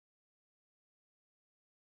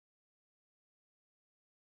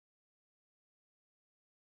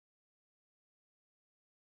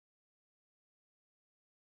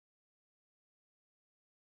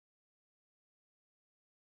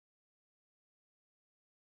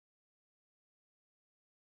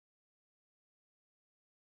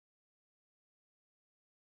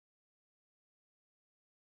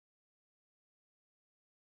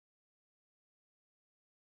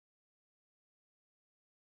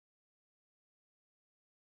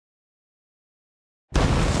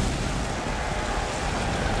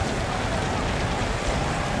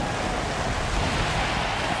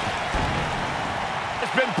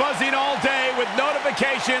buzzing all day with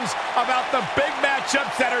notifications about the big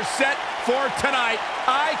matchups that are set for tonight.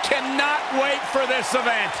 I cannot wait for this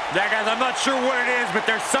event. Yeah, guys, I'm not sure what it is, but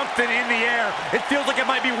there's something in the air. It feels like it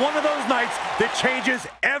might be one of those nights that changes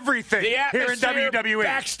everything here in WWE.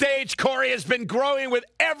 Backstage, Corey, has been growing with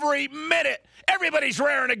every minute. Everybody's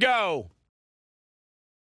raring to go.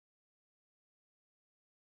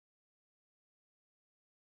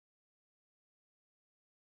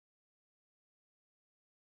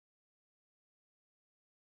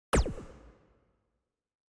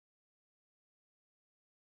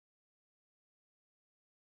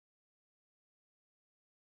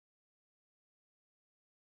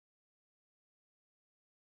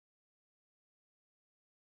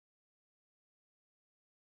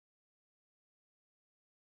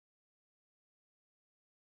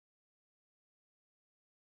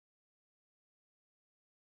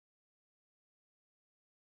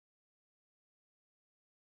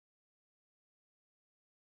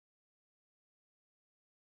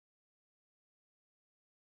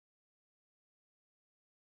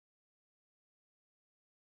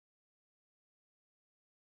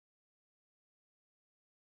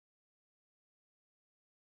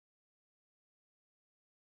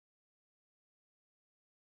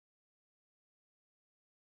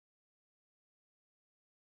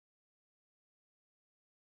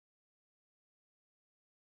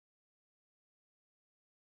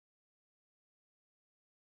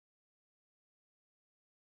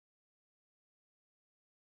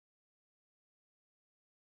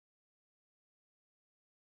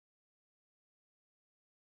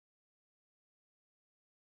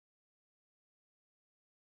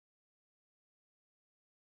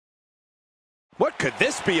 What could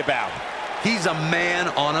this be about? He's a man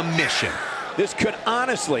on a mission. This could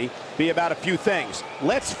honestly be about a few things.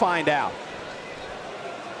 Let's find out.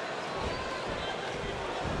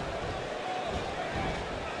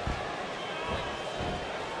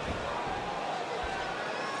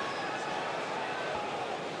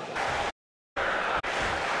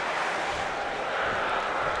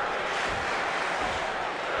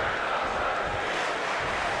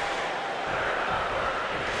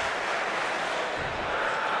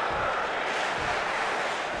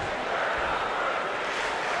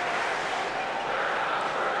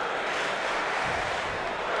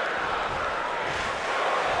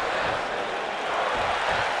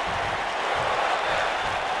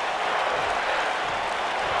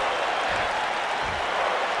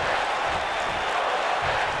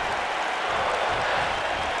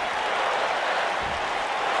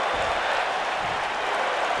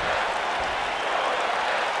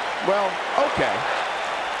 Well, okay.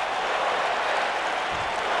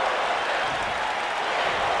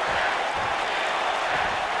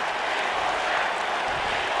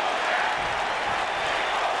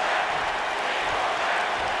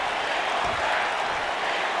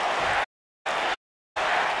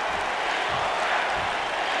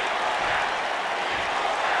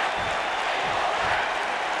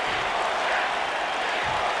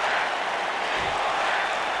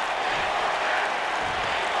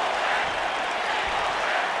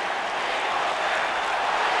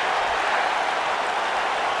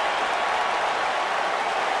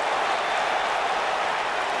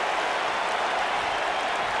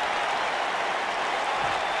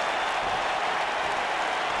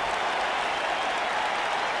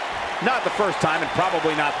 Not the first time, and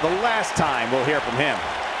probably not the last time we'll hear from him.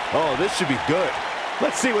 Oh, this should be good.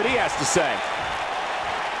 Let's see what he has to say.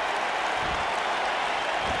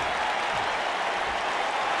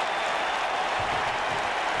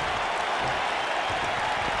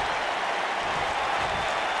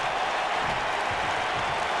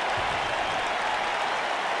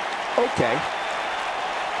 Okay.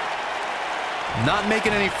 Not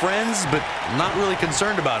making any friends, but not really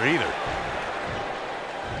concerned about it either.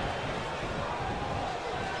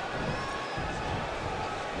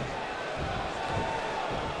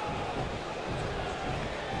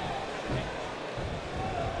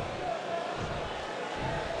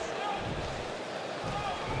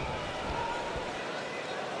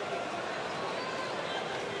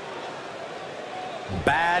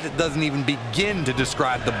 Bad doesn't even begin to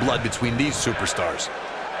describe the blood between these superstars.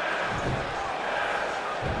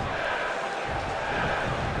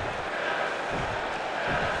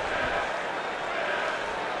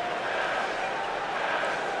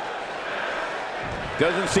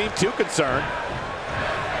 Doesn't seem too concerned.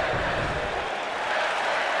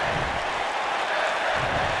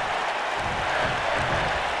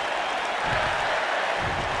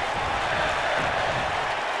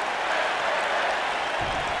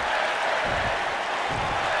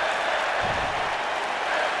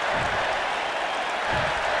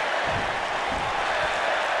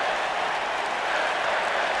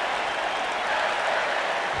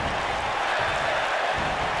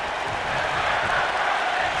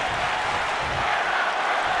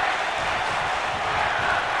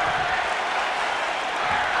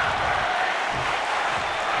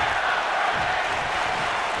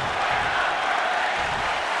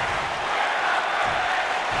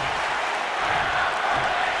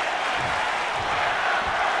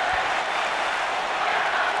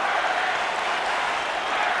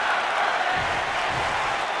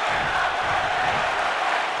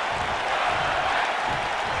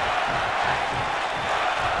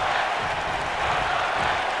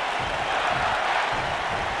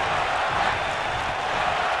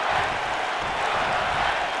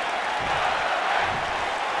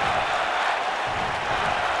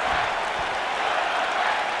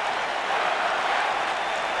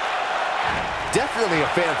 definitely a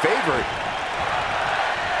fan favorite.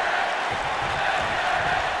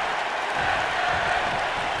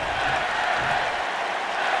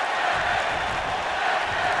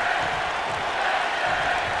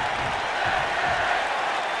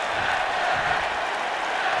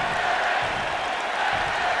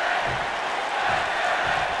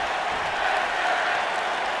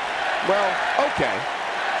 Well, okay.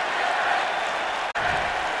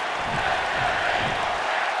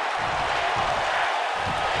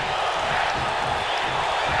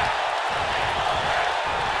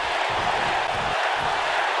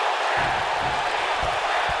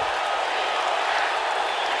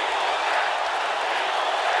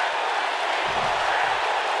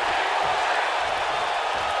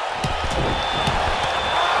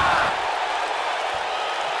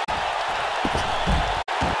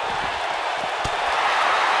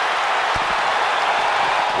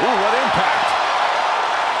 Ooh, what impact.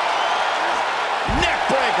 Neck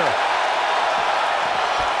breaker.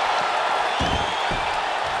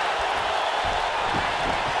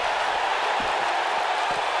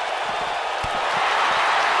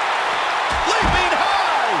 Leaping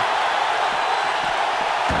high.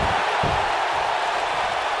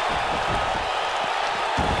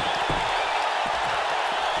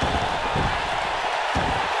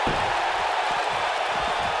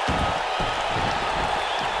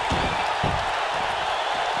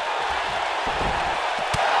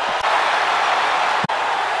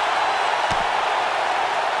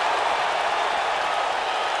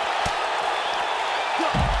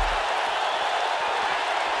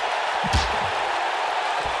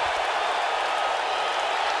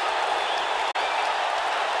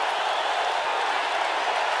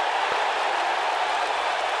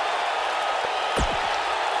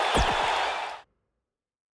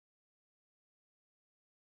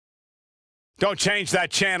 Don't change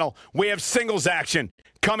that channel. We have singles action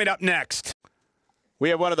coming up next. We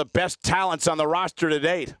have one of the best talents on the roster to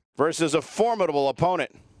date versus a formidable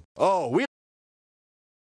opponent. Oh, we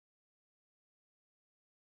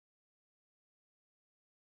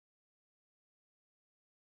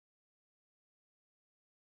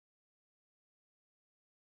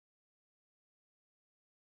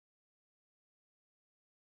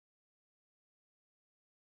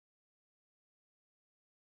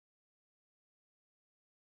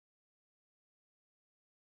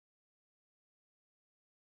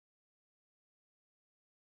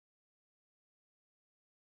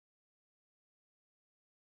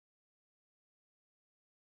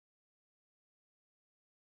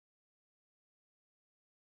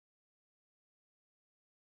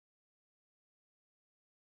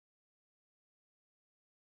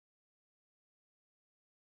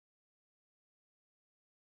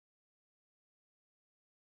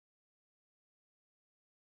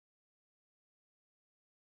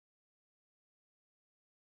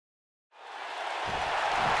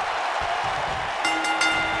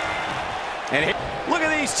And here, look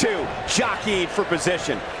at these two jockeying for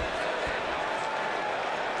position.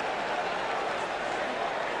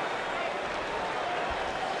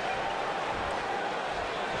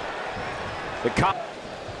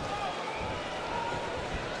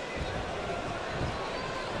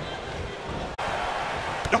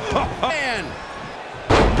 Man,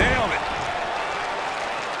 nailed it.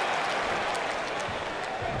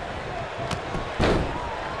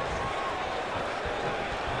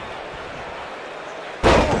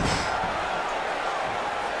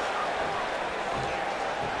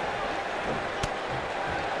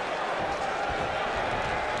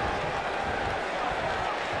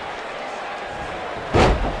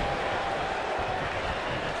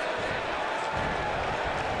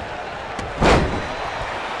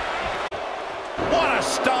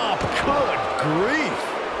 Stomp. Good grief.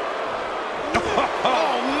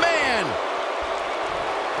 Oh, man.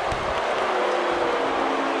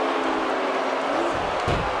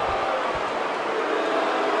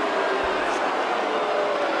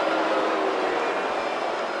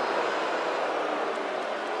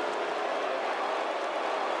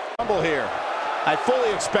 Rumble here. I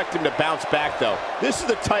fully expect him to bounce back, though. This is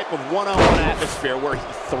the type of one-on-one atmosphere where he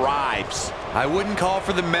thrives. I wouldn't call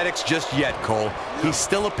for the medics just yet, Cole. He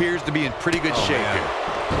still appears to be in pretty good shape here.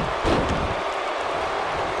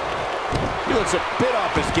 He looks a bit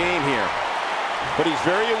off his game here, but he's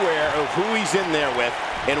very aware of who he's in there with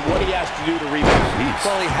and what he has to do to rebound.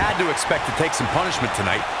 Well, he had to expect to take some punishment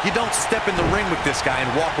tonight. You don't step in the ring with this guy and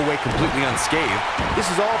walk away completely unscathed. This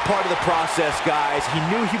is all part of the process, guys. He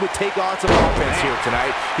knew he would take on some offense here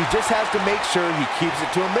tonight. He just has to make sure he keeps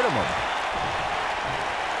it to a minimum.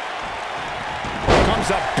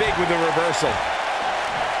 Comes up big with the reversal.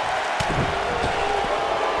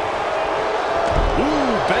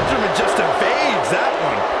 Fisherman just evades that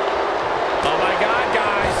one. Oh, my God,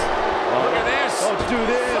 guys. Look at this. Let's do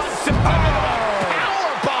this.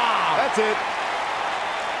 Power bomb. That's it.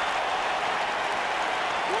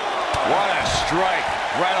 What a strike.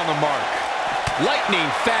 Right on the mark. Lightning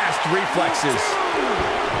fast reflexes.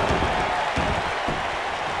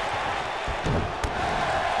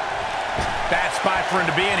 Bad spot for him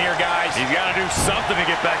to be in here, guys. He's got to do something to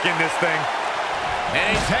get back in this thing.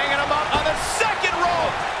 And he's hanging him up on the second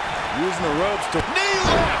rope. Using the ropes to Knee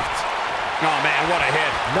lift. Oh, man, what a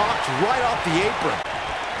hit. knocked right off the apron.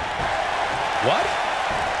 What?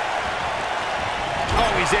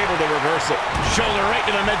 Oh, he's able to reverse it. Shoulder right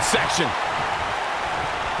to the midsection.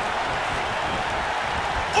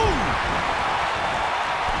 Ooh.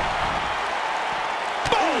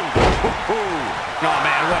 Boom. Oh,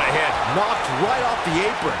 man, what a hit. Knocked right off the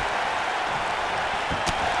apron.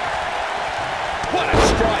 What a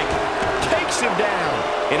strike. Takes him down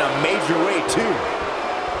in a major way, too.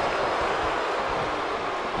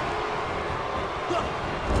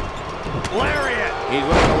 Lariat. He's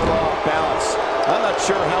looking a little off balance. I'm not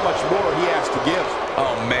sure how much more he has to give.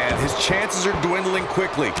 Oh, man, his chances are dwindling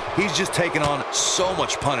quickly. He's just taken on so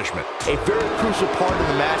much punishment. A very crucial part of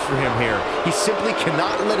the match for him here. He simply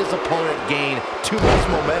cannot let his opponent gain too much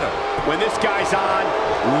momentum. When this guy's on,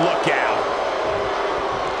 look out.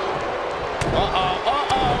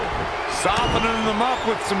 Softening them up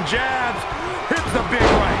with some jabs. Hits the big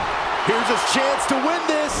right. Here's his chance to win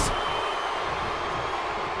this.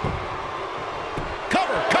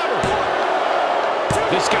 Cover.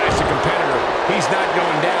 This guy's a competitor. He's not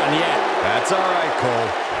going down yet. That's all right, Cole.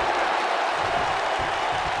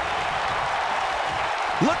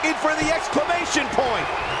 Looking for the exclamation point.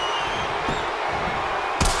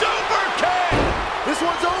 Super kick! This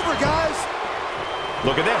one's over, guys.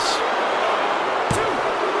 Look at this. 2,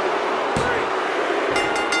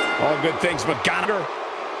 3. All good things, but Gallagher.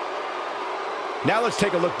 Now let's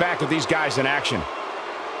take a look back at these guys in action.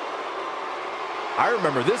 I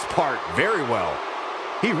remember this part very well.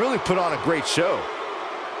 He really put on a great show.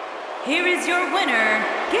 Here is your winner,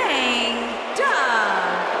 Gang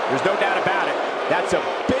Dog. There's no doubt about it. That's a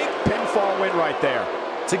big pinfall win right there.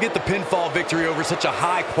 To get the pinfall victory over such a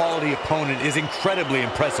high-quality opponent is incredibly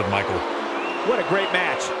impressive, Michael. What a great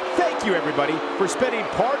match. Thank you, everybody, for spending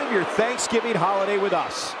part of your Thanksgiving holiday with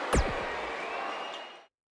us.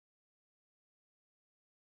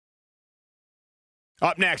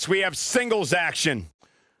 Up next, we have singles action.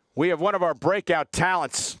 We have one of our breakout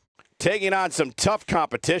talents taking on some tough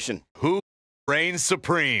competition. Who reigns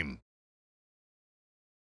supreme?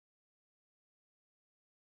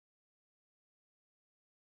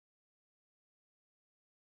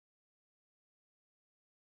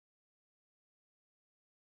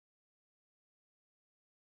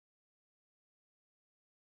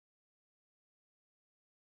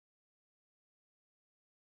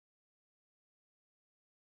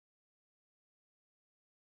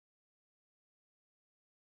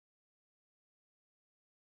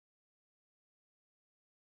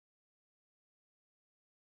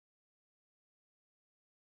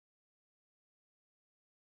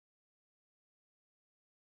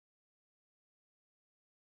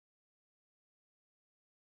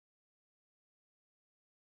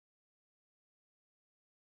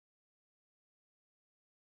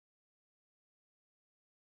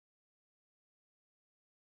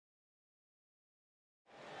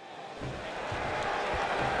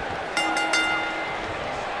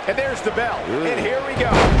 And there's the bell. And here we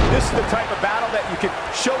go. This is the type of battle that you can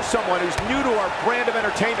show someone who's new to our brand of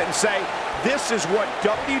entertainment and say, this is what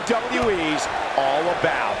WWE's all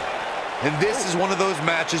about. And this is one of those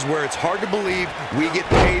matches where it's hard to believe we get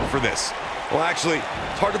paid for this. Well, actually,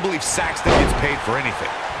 it's hard to believe Saxton gets paid for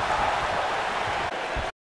anything.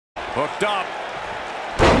 Hooked up.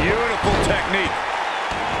 Beautiful technique.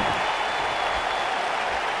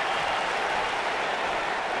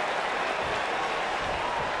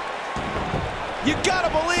 You gotta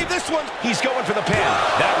believe this one. He's going for the pin.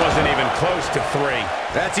 That wasn't even close to 3.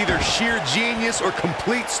 That's either sheer genius or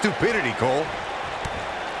complete stupidity, Cole.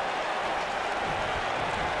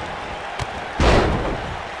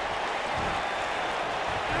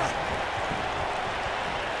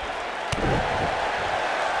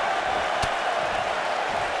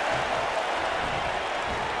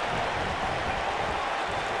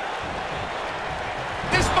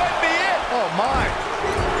 This might be it. Oh, my.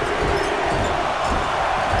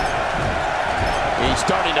 He's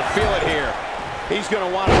starting to feel it here. He's going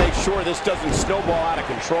to want to make sure this doesn't snowball out of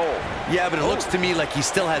control. Yeah, but it looks to me like he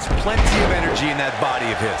still has plenty of energy in that body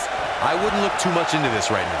of his. I wouldn't look too much into this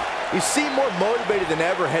right now. He seemed more motivated than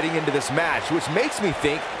ever heading into this match, which makes me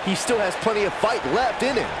think he still has plenty of fight left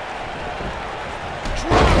in him.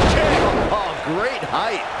 Drop kick! Oh, great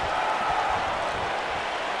height.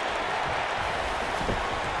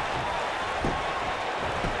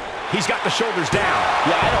 He's got the shoulders down.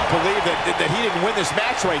 Yeah, I don't believe that he didn't win this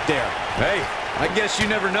match right there. Hey, I guess you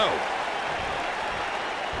never know.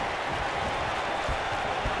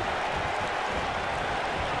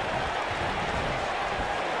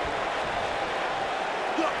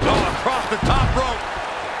 Oh, across the top rope.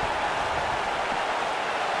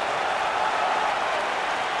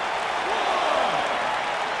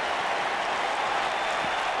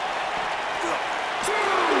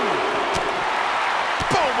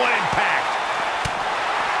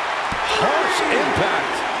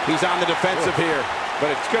 Impact. He's on the defensive here, but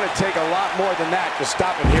it's going to take a lot more than that to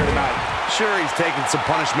stop him here tonight. Sure, he's taking some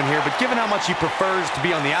punishment here, but given how much he prefers to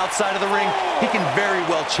be on the outside of the ring, he can very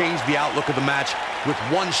well change the outlook of the match with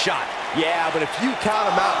one shot. Yeah, but if you count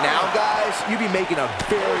him out now, guys, you'd be making a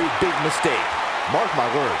very big mistake. Mark my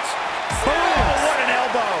words. Oh, what an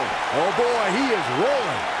elbow. Oh, boy, he is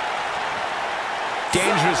rolling.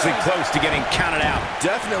 Dangerously close to getting counted out.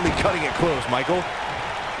 Definitely cutting it close, Michael.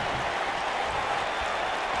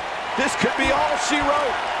 This could be all she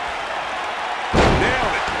wrote.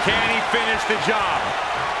 Nailed it. Can he finish the job?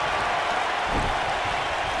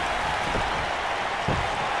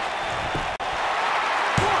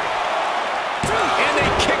 And they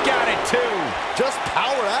kick out at 2. Just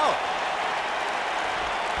power out.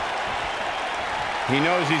 He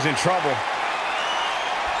knows he's in trouble.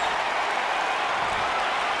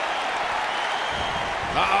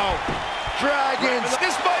 Uh-oh. Dragons.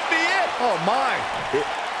 This might be it. Oh, my.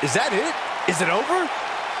 Is that it? Is it over?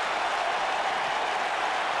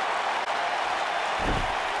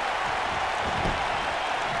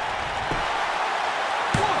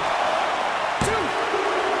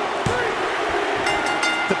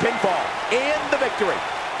 The pinfall and the victory.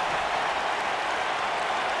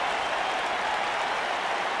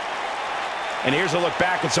 And here's a look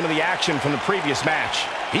back at some of the action from the previous match.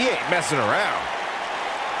 He ain't messing around.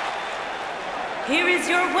 Here is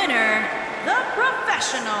your winner, the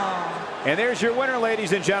Professional. And there's your winner,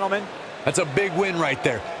 ladies and gentlemen. That's a big win right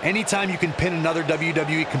there. Anytime you can pin another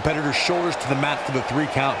WWE competitor's shoulders to the mat for the 3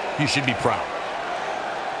 count, you should be proud.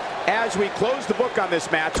 As we close the book on this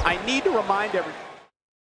match, I need to remind everyone.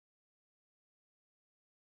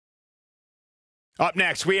 Up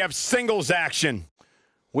next, we have singles action.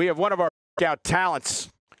 We have one of our breakout talents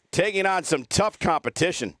taking on some tough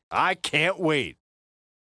competition. I can't wait.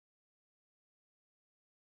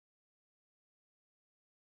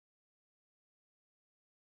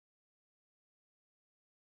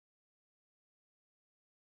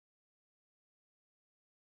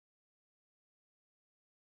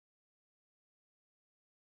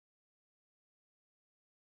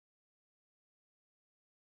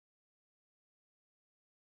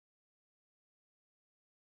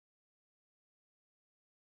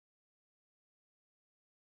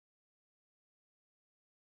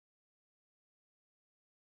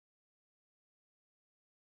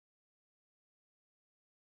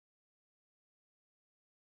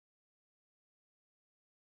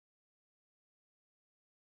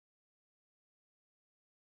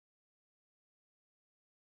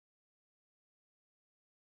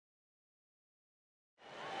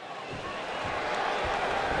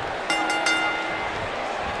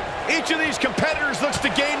 Each of these competitors looks to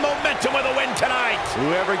gain momentum with a win tonight.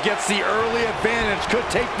 Whoever gets the early advantage could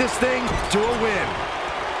take this thing to a win.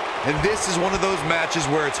 And this is one of those matches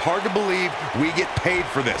where it's hard to believe we get paid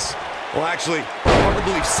for this. Well, actually, hard to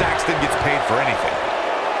believe Saxton gets paid for anything.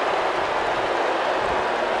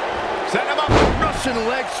 Set him up. Russian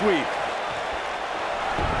leg sweep.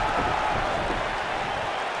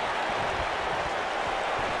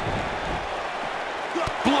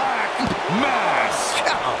 Black Mass.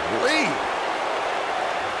 Golly.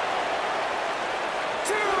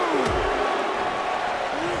 2.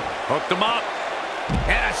 Hooked him up.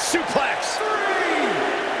 And a suplex. 3.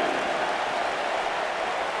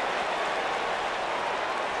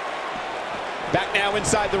 Back now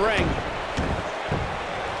inside the ring.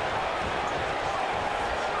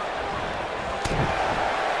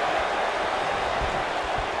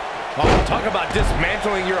 Oh, talk about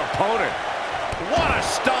dismantling your opponent. What a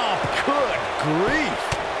stomp. Good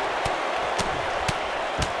grief.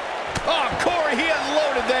 Oh, Corey, he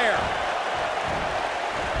unloaded there.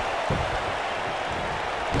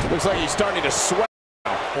 Looks like he's starting to sweat.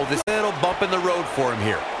 Well, this little bump in the road for him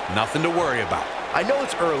here. Nothing to worry about. I know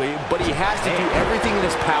it's early, but he has to do everything in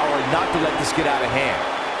his power not to let this get out of hand.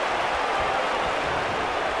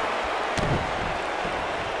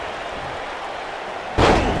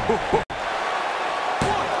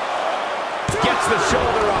 Gets the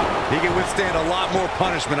shoulder up. He can withstand a lot more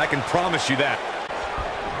punishment, I can promise you that.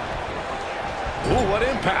 Ooh, what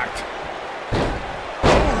impact.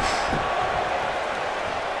 Oof.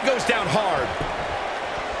 Goes down hard.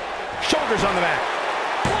 Shoulders on the mat.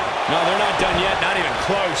 No, they're not done yet, not even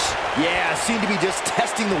close. Yeah, seemed to be just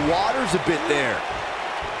testing the waters a bit there.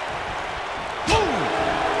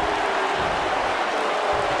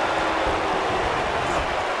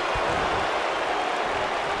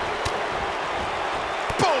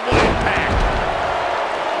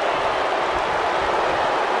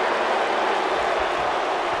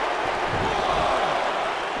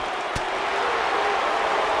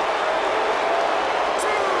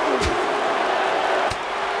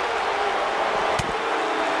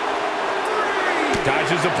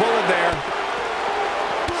 Dodges a bullet there.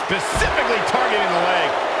 Specifically targeting the leg.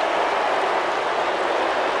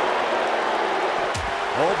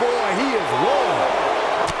 Oh boy, he is rolling.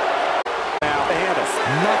 Now the handle.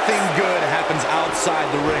 Nothing good happens outside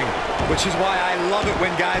the ring, which is why I love it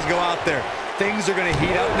when guys go out there. Things are going to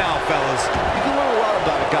heat up now, fellas. You can learn a lot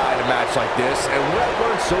about a guy in a match like this, and what I've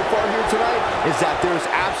learned so far here tonight is that there's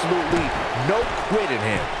absolutely no quit in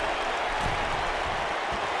him.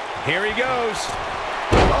 Here he goes.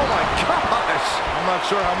 Oh my gosh! I'm not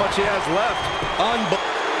sure how much he has left.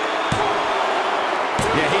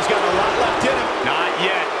 Yeah, he's got a lot left in him. Not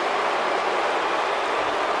yet.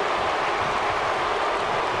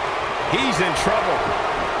 He's in trouble.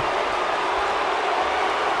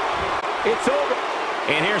 It's over.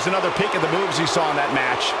 And here's another peek at the moves you saw in that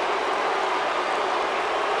match.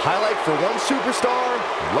 Highlight for one superstar,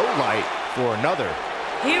 low light for another.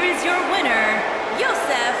 Here is your winner,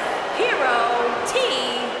 Yosef Hero T.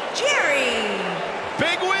 Jerry.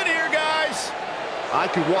 Big win here, guys. I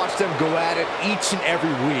could watch them go at it each and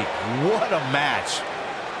every week. What a match.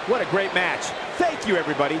 What a great match. Thank you,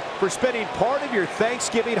 everybody, for spending part of your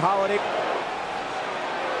Thanksgiving holiday.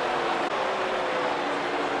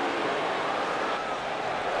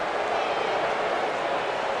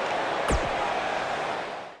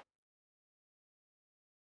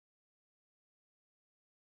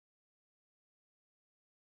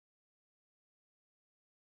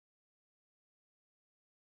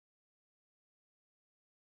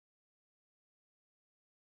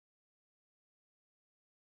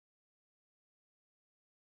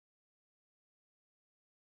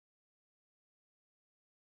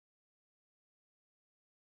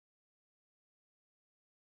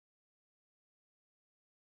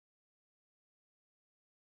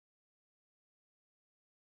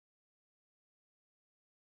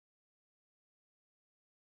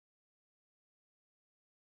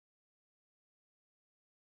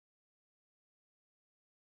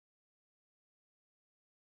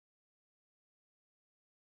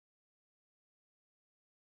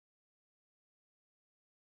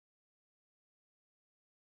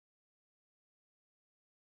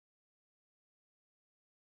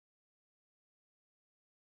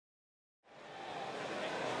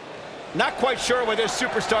 Not quite sure what this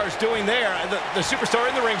superstar is doing there. The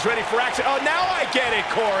superstar in the ring's ready for action. Oh, now I get it,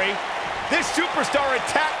 Corey. This superstar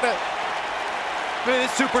attacked the...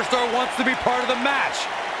 This superstar wants to be part of the match.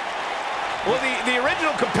 Well, the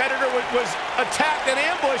original competitor was attacked and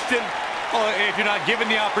ambushed, and... Well, if you're not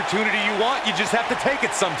given the opportunity you want, you just have to take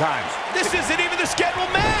it sometimes. This isn't even the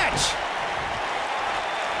scheduled match.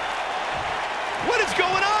 What is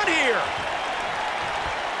going on here?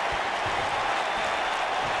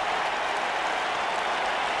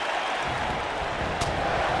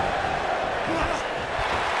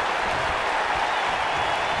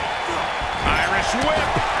 Irish whip.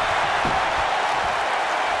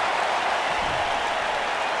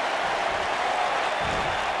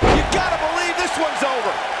 You gotta believe this one's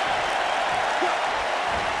over.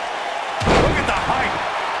 Look at the height.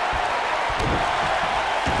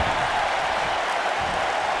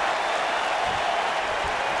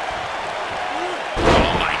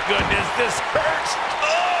 Oh my goodness, this hurts.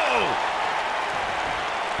 Oh!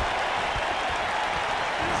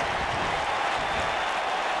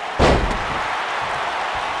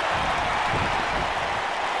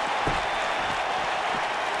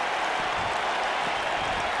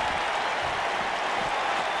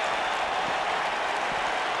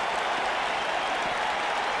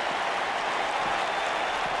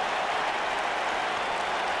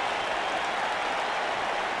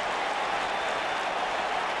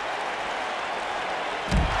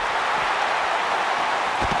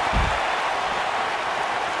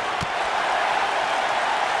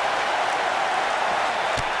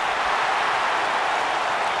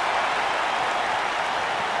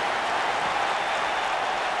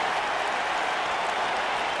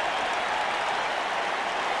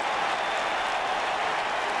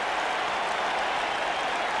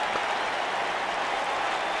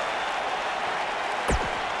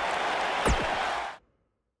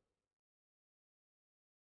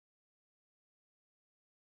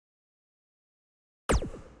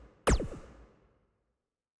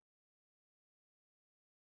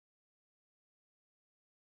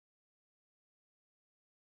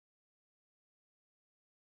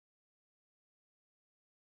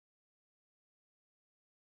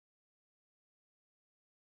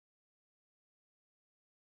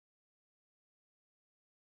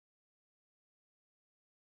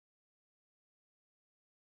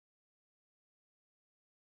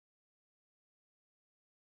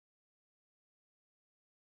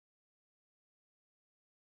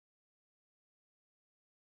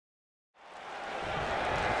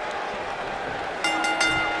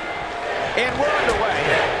 And we're underway.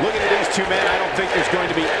 Looking at these two men, I don't think there's going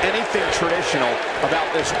to be anything traditional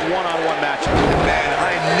about this one-on-one matchup. Man,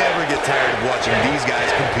 I never get tired of watching these guys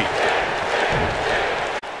compete.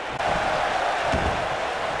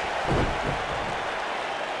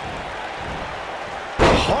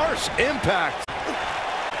 Harsh impact.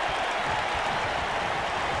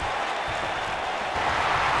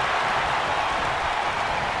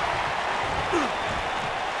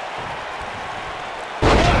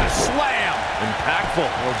 Slam! Impactful.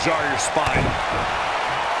 Will jar your spine.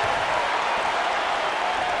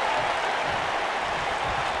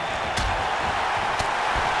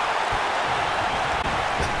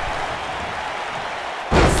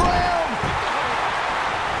 Slam!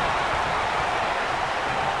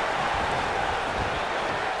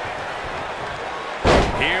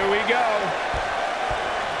 Here we go.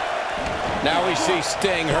 Now we see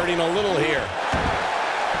Sting hurting a little here.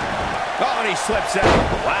 Oh, and he slips out.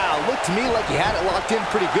 Wow, looked to me like he had it locked in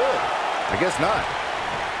pretty good. I guess not.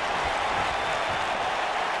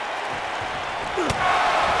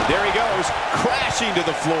 There he goes, crashing to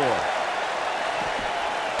the floor.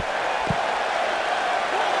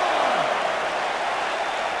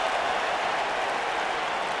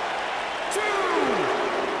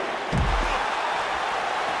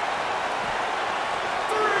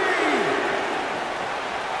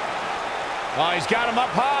 Oh, he's got him up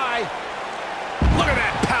high. Look at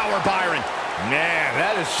that power, Byron. Man,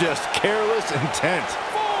 that is just careless intent.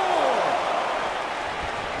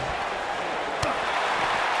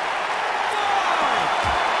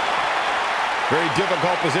 Very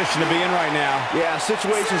difficult position to be in right now. Yeah,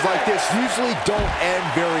 situations like this usually don't end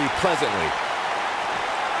very pleasantly.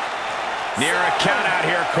 Near a count out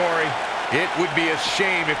here, Corey. It would be a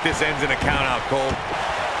shame if this ends in a countout, Cole.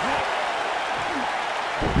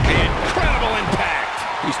 Incredible impact.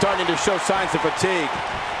 He's starting to show signs of fatigue.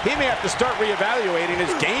 He may have to start reevaluating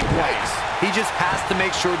his game plans. He just has to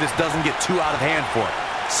make sure this doesn't get too out of hand for him.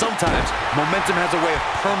 Sometimes, momentum has a way of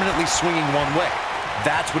permanently swinging one way.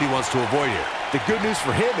 That's what he wants to avoid here. The good news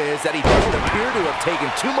for him is that he doesn't appear to have taken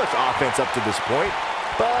too much offense up to this point,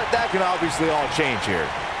 but that can obviously all change here.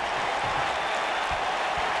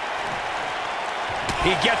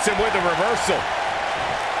 He gets him with a reversal.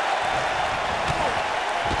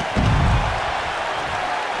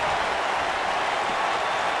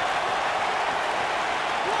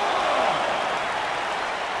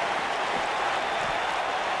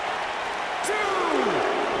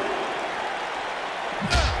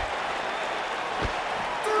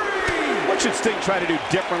 What should Sting try to do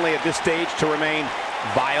differently at this stage to remain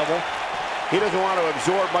viable? He doesn't want to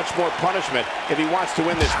absorb much more punishment if he wants to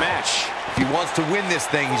win this match. If he wants to win this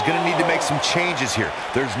thing, he's going to need to make some changes here.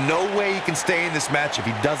 There's no way he can stay in this match if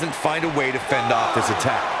he doesn't find a way to fend off this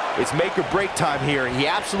attack. It's make or break time here. He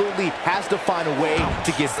absolutely has to find a way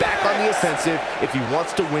to get back on the offensive if he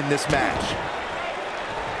wants to win this match.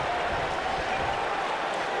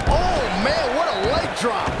 Oh, man, what a leg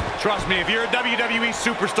drop. Trust me, if you're a WWE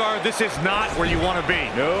superstar, this is not where you want to be.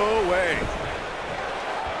 No way.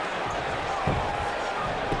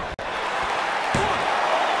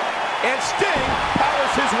 And Sting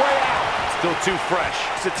powers his way out. Still too fresh.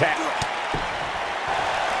 This attack.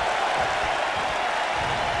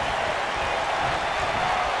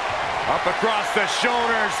 Up across the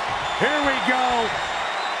shoulders. Here we go.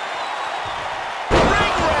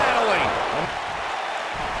 Ring rattling.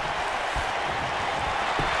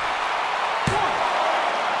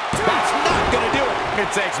 That's not going to do it. It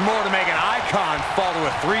takes more to make an icon fall to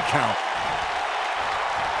a 3 count.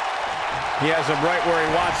 He has him right where he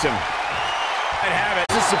wants him. I'd have it.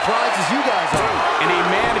 As surprised as you guys are. And he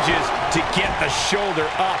manages to get the shoulder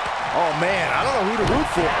up. Oh, man, I don't know who to root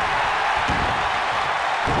for.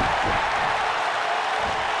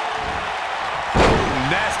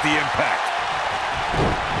 Nasty impact.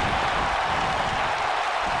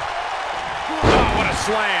 Oh, what a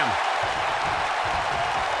slam.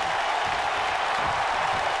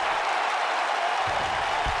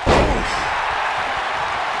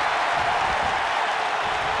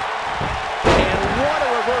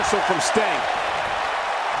 Reversal from Sting.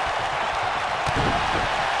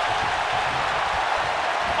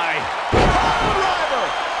 Driver.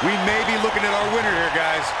 We may be looking at our winner here,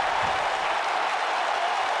 guys.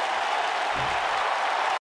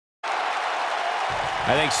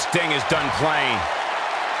 I think Sting is done playing.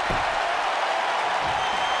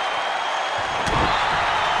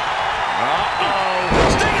 Uh-oh.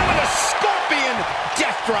 Sting with a scorpion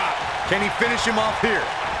death drop. Can he finish him off here?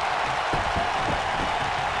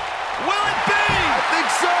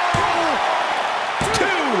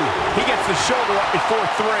 He gets the shoulder up before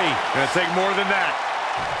 3. Gonna take more than that.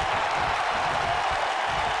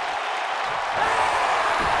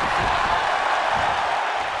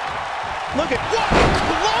 Look at what a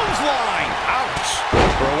clothesline. Ouch.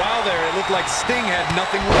 For a while there, it looked like Sting had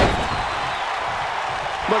nothing left.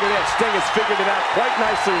 Look at this. Sting has figured it out quite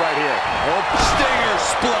nicely right here. Oh, Stinger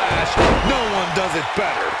splash. No one does it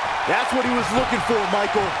better. That's what he was looking for,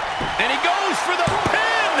 Michael. And he goes for the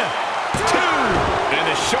pin. 2. And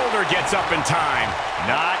the shoulder gets up in time.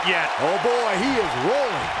 Not yet. Oh, boy, he is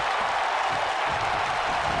rolling.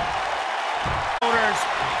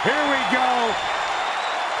 Here we go.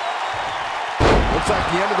 Looks like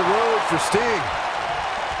the end of the road for Sting.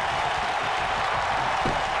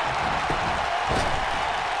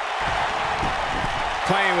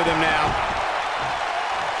 Playing with him now.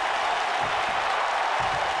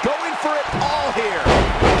 Going for it all here.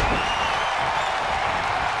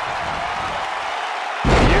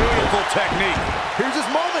 Beautiful technique. Here's his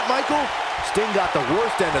moment, Michael. Sting got the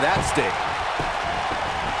worst end of that stick.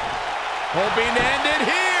 Hoping to end it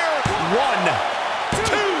here. 1,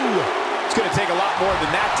 2. It's going to take a lot more than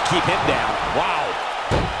that to keep him down. Wow.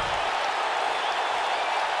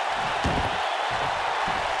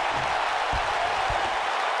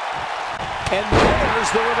 And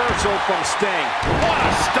there's the reversal from Sting. What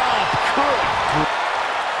a stomp.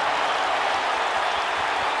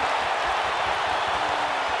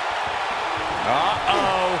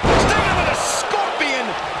 Uh-oh. Sting with a scorpion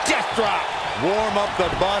death drop. Warm up the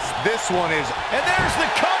bus. This one is... And there's the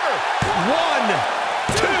cover. 1,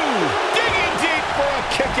 2. Digging deep for a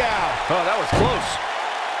kick out. Oh, that was close.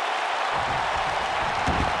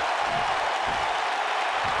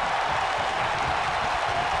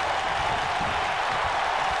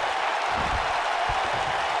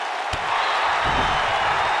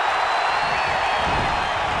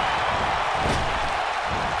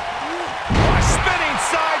 A spinning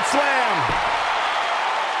side slam.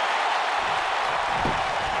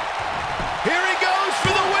 Here he goes for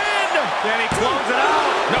the win. Can he close it out?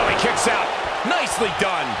 No, he kicks out. Nicely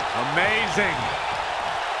done. Amazing.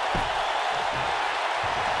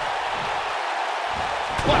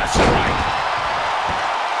 What a strike.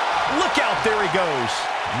 Look out, there he goes.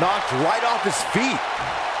 Knocked right off his feet.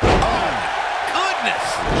 Oh, goodness.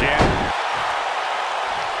 Jam.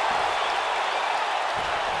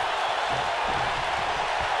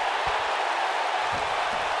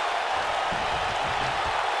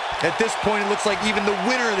 At this point, it looks like even the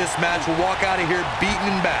winner of this match will walk out of here beaten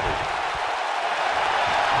and battered.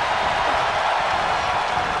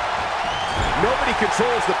 Nobody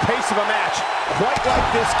controls the pace of a match quite like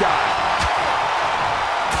this guy.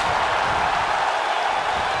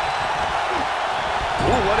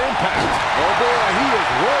 Ooh, what impact. Oh, boy, he is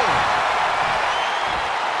rolling.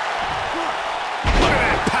 Look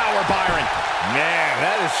at that power, Byron. Man,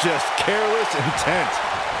 that is just careless intent.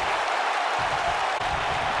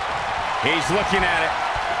 He's looking at it.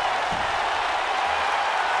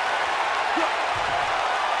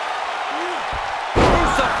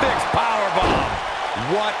 Crucifix powerbomb.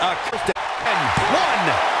 What a... And 1,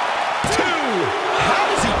 2. How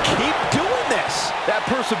does he keep doing this? That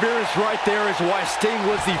perseverance right there is why Sting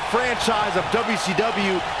was the franchise of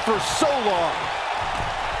WCW for so long.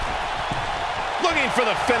 Looking for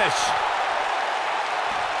the finish.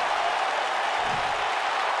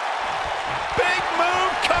 Big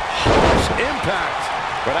move. Harsh impact.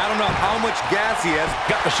 But I don't know how much gas he has.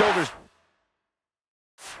 Got the shoulders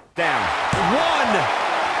down. 1,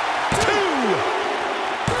 2,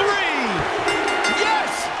 3.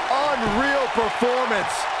 Yes! Unreal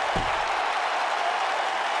performance.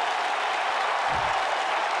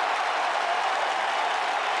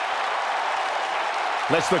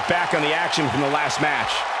 Let's look back on the action from the last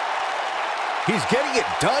match. He's getting it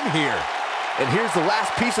done here. And here's the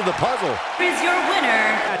last piece of the puzzle. Here's your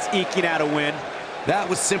winner. That's eking out a win. That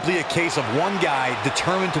was simply a case of one guy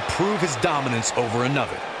determined to prove his dominance over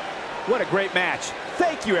another. What a great match.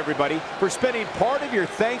 Thank you, everybody, for spending part of your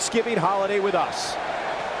Thanksgiving holiday with us.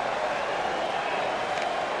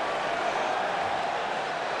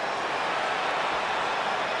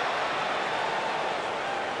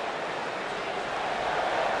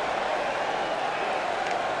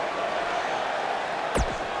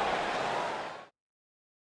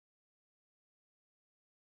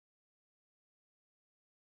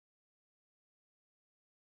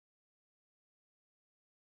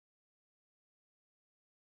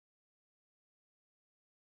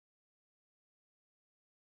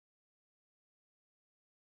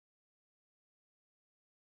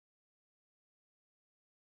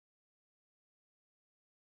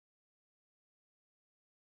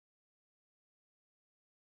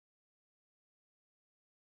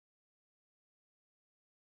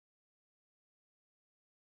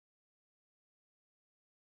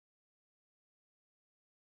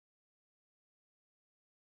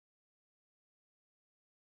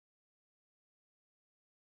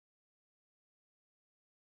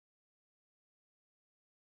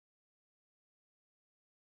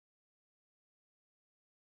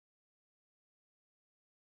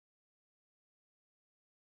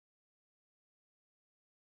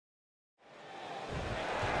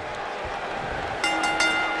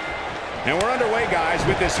 And we're underway, guys,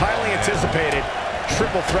 with this highly anticipated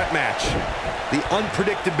triple threat match. The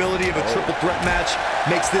unpredictability of a triple threat match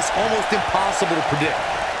makes this almost impossible to predict.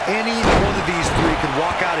 Any one of these three could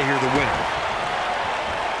walk out of here the winner.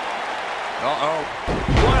 Uh-oh.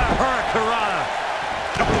 What a hurricanrana.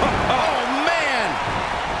 Oh, man!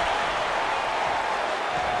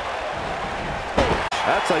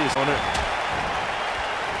 That's how you own it.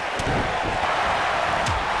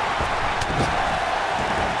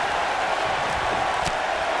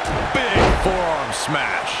 Big forearm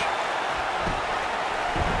smash.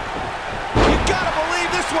 You gotta believe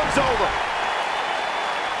this one's over.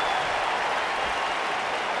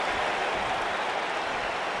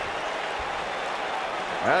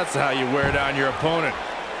 That's how you wear down your opponent.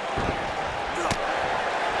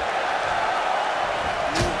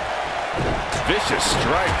 Vicious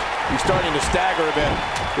strike. He's starting to stagger a bit.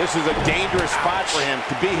 This is a dangerous spot for him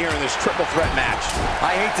to be here in this triple threat match.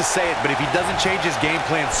 I hate to say it, but if he doesn't change his game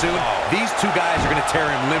plan soon, these two guys are going to tear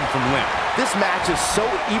him limb from limb. This match is so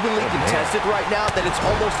evenly contested right now that it's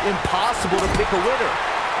almost impossible to pick a winner.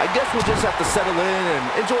 I guess we'll just have to settle in and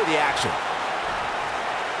enjoy the action.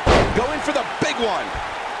 Going for the big one.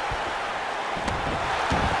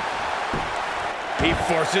 He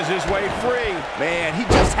forces his way free. Man, he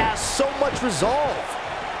just has so much resolve.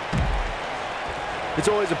 It's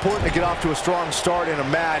always important to get off to a strong start in a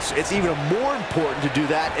match. It's even more important to do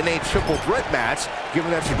that in a triple threat match,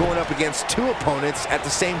 given that you're going up against two opponents at the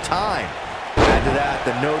same time. Add to that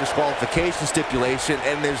the no disqualification stipulation,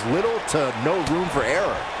 and there's little to no room for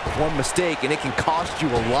error. One mistake, and it can cost you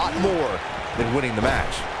a lot more than winning the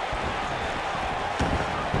match.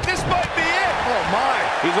 This might be it. Oh, my.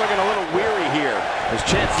 He's looking a little weary here. His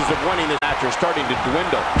chances of winning this match are starting to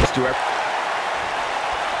dwindle.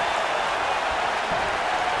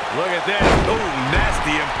 Look at this. Oh,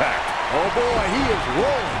 nasty impact. Oh, boy, he is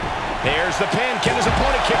rolling. There's the pin. Can his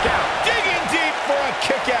opponent kick out? Digging deep for a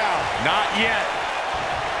kick out. Not yet.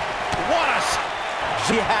 What a...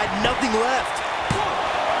 She had nothing left.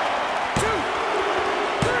 1, 2,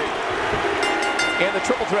 3. And the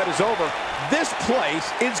triple threat is over. This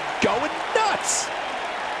place is going nuts.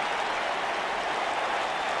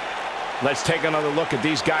 Let's take another look at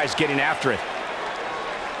these guys getting after it.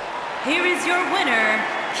 Here is your winner,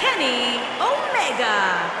 Kenny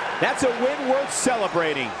Omega. That's a win worth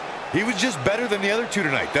celebrating. He was just better than the other two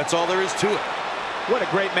tonight. That's all there is to it. What a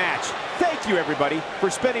great match. Thank you, everybody,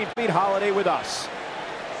 for spending Holiday with us.